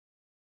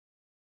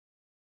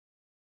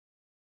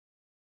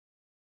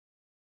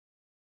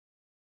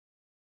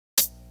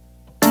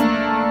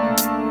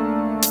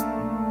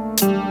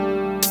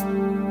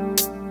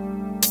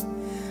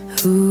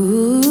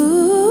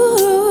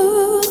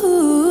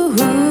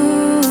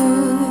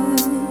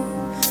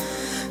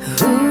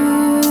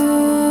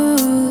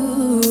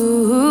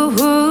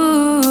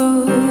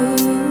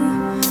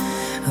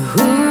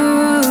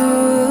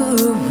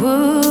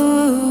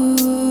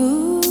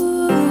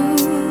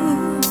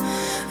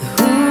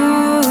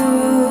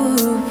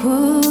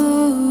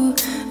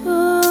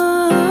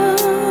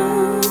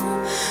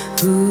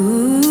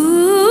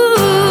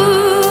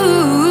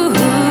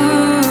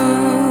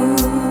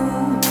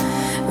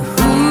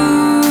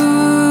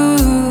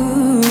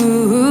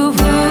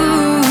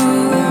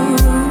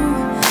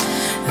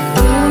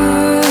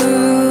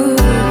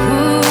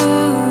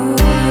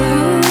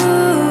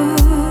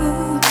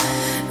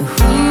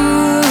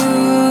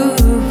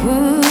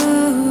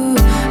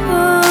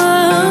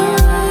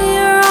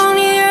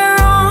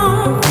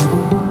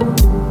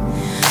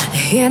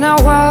In a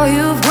world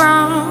you've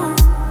grown,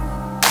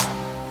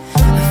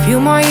 a few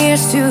more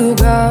years to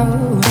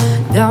go.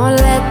 Don't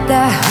let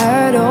the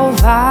hurt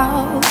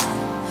overwhelm.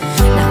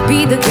 Now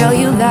be the girl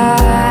you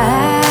loved.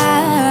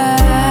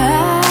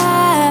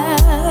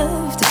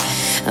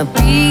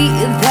 Be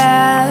the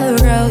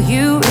girl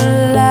you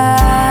loved.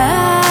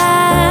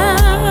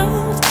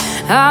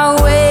 I'll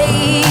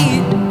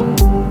wait.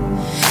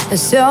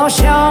 So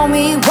show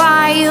me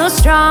why you're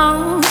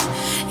strong.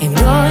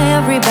 Ignore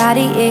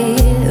everybody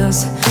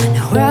else.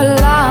 Now we're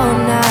alone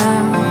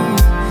now,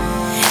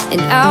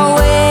 and I'll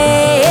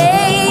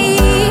wait.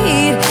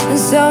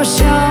 So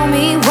show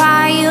me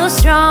why you're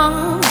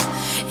strong.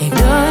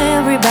 Ignore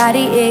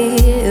everybody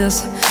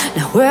else.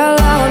 Now we're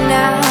alone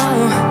now.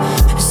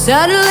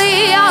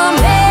 Suddenly I'm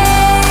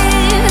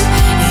in.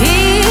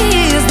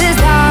 Is this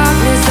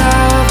darkness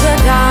of the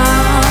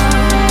dawn?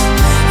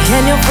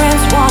 And your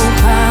friends won't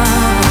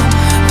come.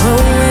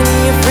 Oh, when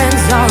your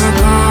friends are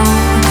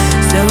gone.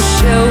 So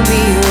show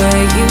me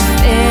where you